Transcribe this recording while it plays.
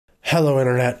Hello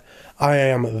Internet, I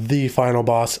am the final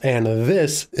boss, and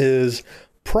this is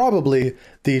probably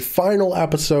the final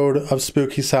episode of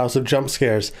Spooky's House of Jump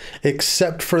Scares,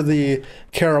 except for the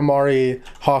Karamari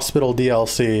Hospital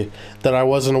DLC that I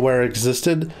wasn't aware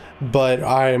existed, but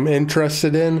I'm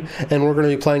interested in, and we're going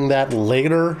to be playing that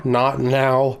later, not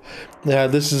now.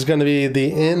 This is going to be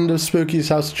the end of Spooky's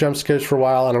House of Jump Scares for a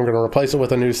while, and I'm going to replace it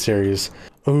with a new series.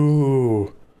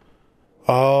 Ooh.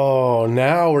 Oh,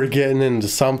 now we're getting into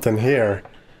something here.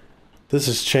 This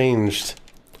has changed.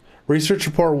 Research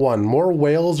report 1. More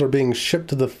whales are being shipped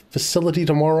to the facility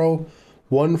tomorrow.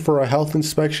 1 for a health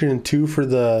inspection and 2 for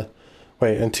the...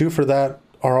 Wait, and 2 for that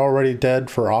are already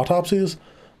dead for autopsies?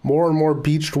 More and more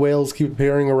beached whales keep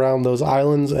appearing around those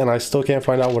islands, and I still can't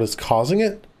find out what is causing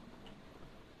it?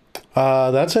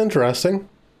 That's interesting,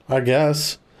 I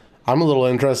guess. I'm a little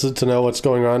interested to know what's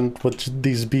going on with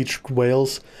these beached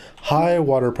whales. High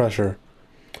water pressure.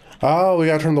 Oh, we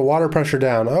gotta turn the water pressure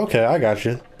down. Okay, I got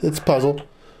you. It's a puzzle.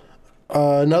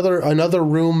 Another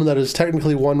room that is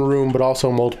technically one room, but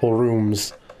also multiple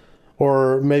rooms.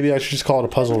 Or maybe I should just call it a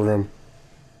puzzle room.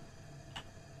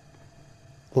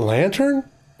 Lantern?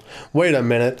 Wait a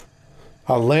minute.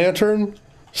 A lantern?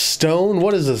 Stone?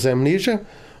 What is this, amnesia?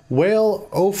 Whale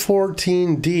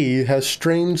 014D has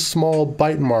strange small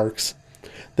bite marks.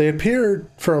 They appear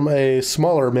from a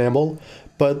smaller mammal,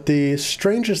 but the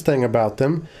strangest thing about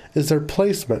them is their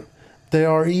placement. They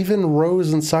are even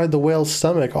rows inside the whale's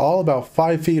stomach, all about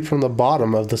 5 feet from the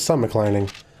bottom of the stomach lining.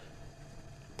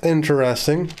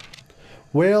 Interesting.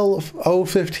 Whale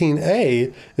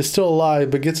 015A is still alive,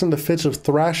 but gets into fits of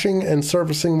thrashing and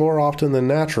surfacing more often than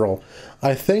natural.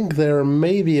 I think there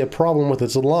may be a problem with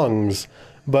its lungs,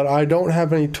 but I don't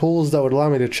have any tools that would allow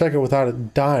me to check it without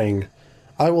it dying.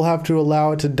 I will have to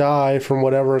allow it to die from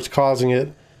whatever is causing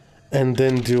it, and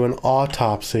then do an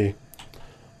autopsy.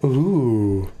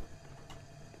 Ooh.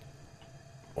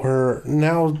 We're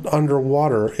now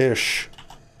underwater-ish.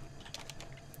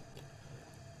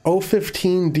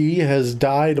 015D has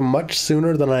died much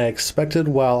sooner than I expected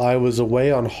while I was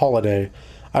away on holiday.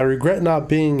 I regret not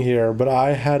being here, but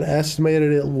I had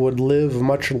estimated it would live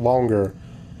much longer.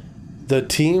 The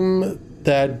team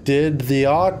that did the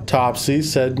autopsy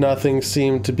said nothing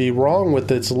seemed to be wrong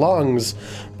with its lungs,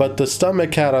 but the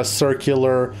stomach had a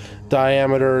circular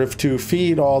diameter of 2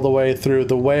 feet all the way through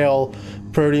the whale.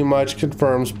 Pretty much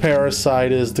confirms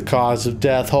parasite is the cause of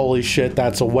death. Holy shit,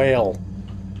 that's a whale.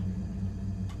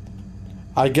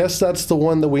 I guess that's the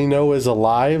one that we know is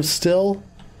alive still.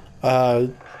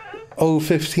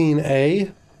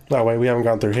 015A. Oh wait, we haven't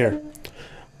gone through here.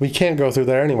 We can't go through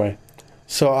there anyway.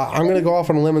 So I'm going to go off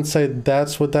on a limb and say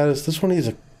that's what that is. This one needs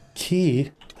a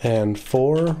key. And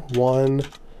 4, 1,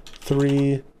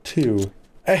 3, 2.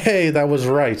 Hey, that was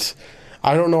right.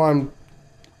 I don't know, I'm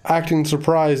acting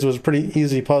surprised. It was a pretty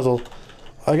easy puzzle.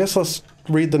 I guess let's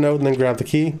read the note and then grab the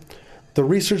key. The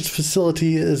research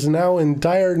facility is now in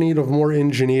dire need of more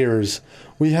engineers.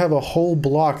 We have a whole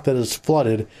block that is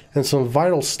flooded, and some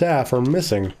vital staff are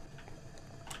missing.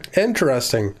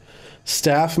 Interesting.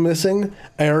 Staff missing,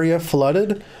 area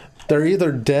flooded. They're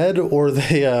either dead or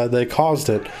they caused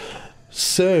it.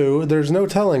 So there's no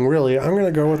telling really. I'm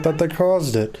gonna go with that they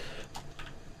caused it.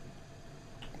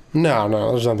 No,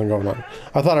 there's nothing going on.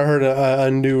 I thought I heard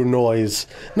a new noise.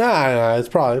 Nah, it's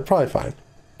probably fine.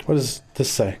 What does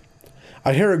this say?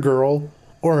 I hear a girl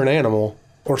or an animal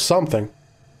or something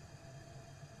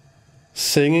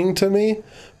singing to me,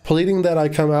 pleading that I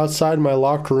come outside my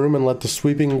locked room and let the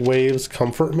sweeping waves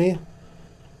comfort me.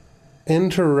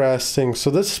 Interesting. So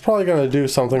this is probably going to do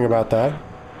something about that.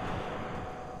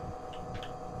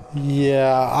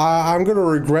 Yeah, I'm going to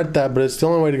regret that, but it's the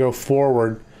only way to go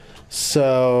forward.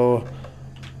 So,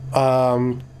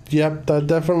 yep, that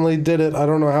definitely did it. I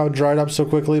don't know how it dried up so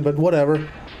quickly, but whatever.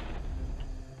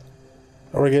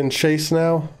 Are we getting chased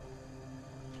now?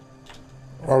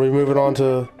 Are we moving on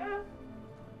to...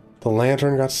 The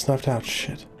lantern got snuffed out.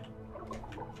 Shit.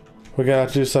 We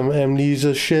gotta do some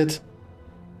amnesia shit. Is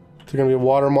there gonna be a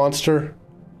water monster?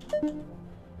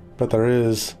 Bet there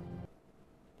is.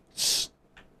 It's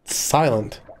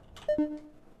silent.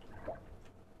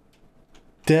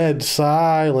 Dead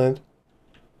silent.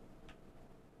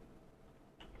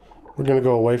 We're gonna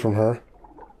go away from her.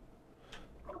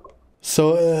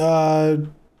 So,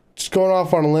 just going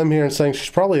off on a limb here and saying she's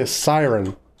probably a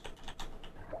siren.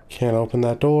 Can't open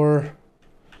that door.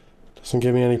 Doesn't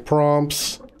give me any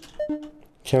prompts.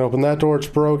 Can't open that door, it's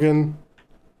broken.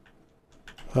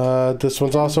 This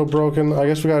one's also broken. I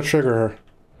guess we gotta trigger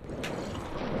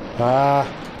her.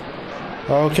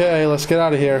 Okay, let's get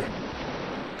out of here.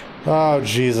 Oh,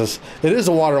 Jesus. It is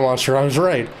a water monster, I was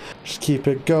right. Just keep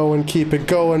it going, keep it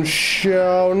going.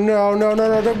 Show. No, no, no,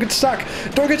 no, don't get stuck.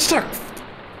 Don't get stuck.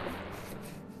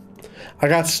 I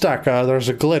got stuck. There's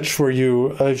a glitch where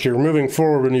if you're moving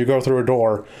forward when you go through a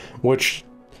door, which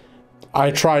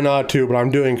I try not to, but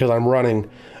I'm doing because I'm running.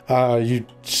 You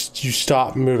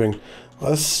stop moving.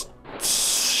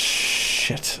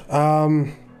 Shit.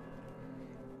 Going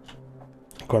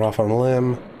off on a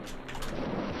limb.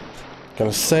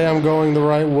 Gonna say I'm going the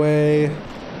right way.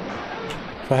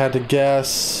 If I had to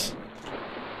guess.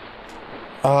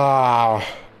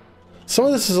 Some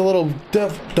of this is a little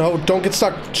no, don't get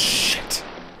stuck. Shit.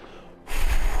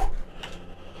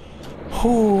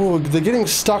 Ooh, the getting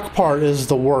stuck part is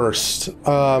the worst.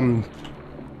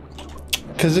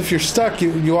 Because if you're stuck,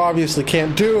 you obviously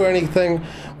can't do anything.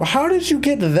 Well, how did you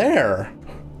get there?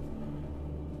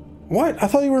 What? I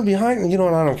thought you were behind. You know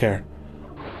what? I don't care.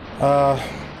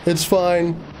 It's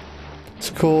fine.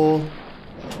 It's cool.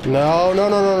 No, no,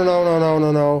 no, no, no, no, no,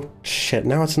 no, no. Shit,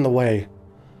 now it's in the way.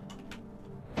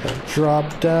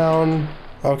 Drop down.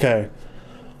 Okay.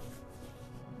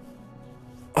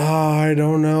 I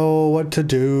don't know what to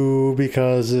do,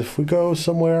 because if we go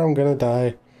somewhere, I'm gonna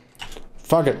die.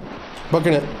 Fuck it.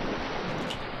 Booking it.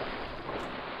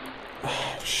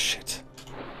 Oh, shit.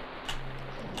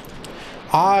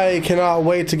 I cannot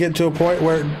wait to get to a point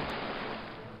where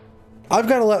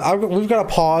we've got to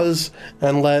pause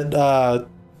and let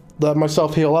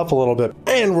myself heal up a little bit,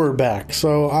 and we're back.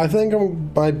 So I think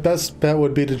my best bet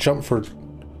would be to jump for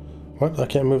what? I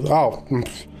can't move. Oh,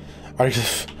 I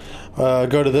just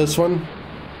go to this one,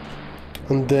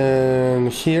 and then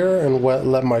here, and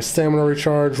let my stamina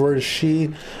recharge. Where is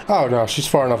she? Oh no, she's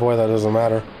far enough away that it doesn't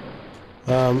matter.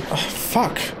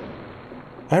 Fuck.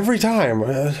 Every time.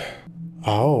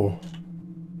 Oh.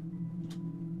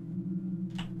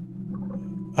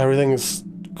 Everything's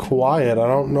quiet. I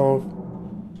don't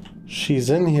know if she's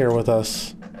in here with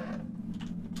us.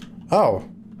 Oh.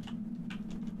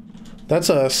 That's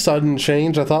a sudden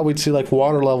change. I thought we'd see like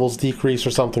water levels decrease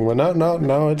or something, but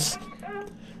no,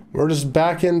 we're just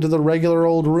back into the regular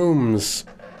old rooms.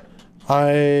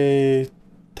 I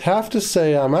have to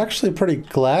say I'm actually pretty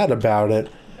glad about it,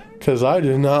 because I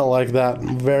do not like that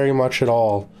very much at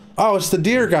all. Oh, it's the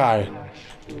deer guy.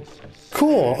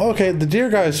 Cool. Okay, the deer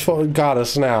guy's got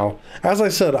us now. As I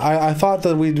said, I thought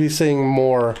that we'd be seeing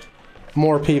more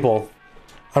people.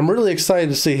 I'm really excited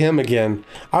to see him again.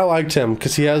 I liked him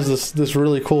because he has this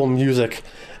really cool music,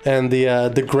 and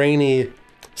the grainy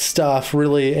stuff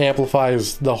really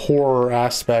amplifies the horror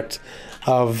aspect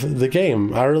of the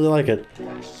game. I really like it.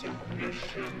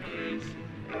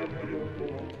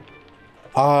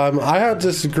 I have to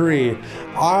disagree.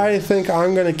 I think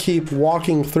I'm gonna keep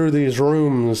walking through these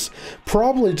rooms,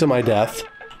 probably to my death.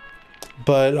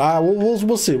 But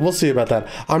we'll see. We'll see about that.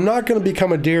 I'm not gonna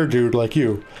become a deer dude like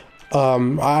you.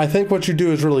 I think what you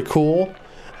do is really cool,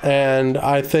 and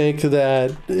I think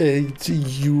that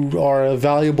you are a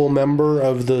valuable member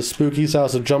of the Spooky's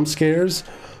House of Jump Scares,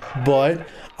 but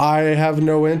I have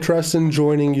no interest in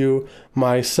joining you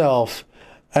myself.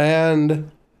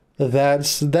 And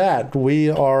that's that. We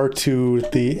are to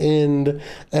the end,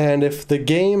 and if the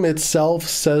game itself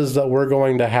says that we're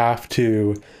going to have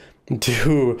to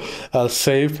do a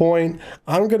save point,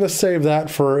 I'm gonna save that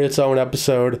for its own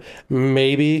episode,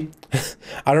 maybe.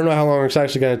 I don't know how long it's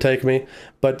actually gonna take me,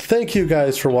 but thank you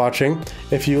guys for watching.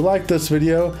 If you like this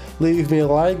video, leave me a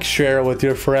like, share it with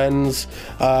your friends,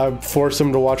 force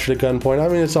them to watch it at gunpoint. I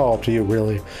mean, it's all up to you,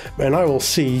 really. And I will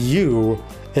see you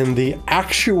in the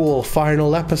actual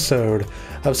final episode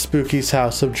of Spooky's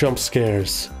House of Jump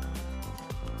Scares.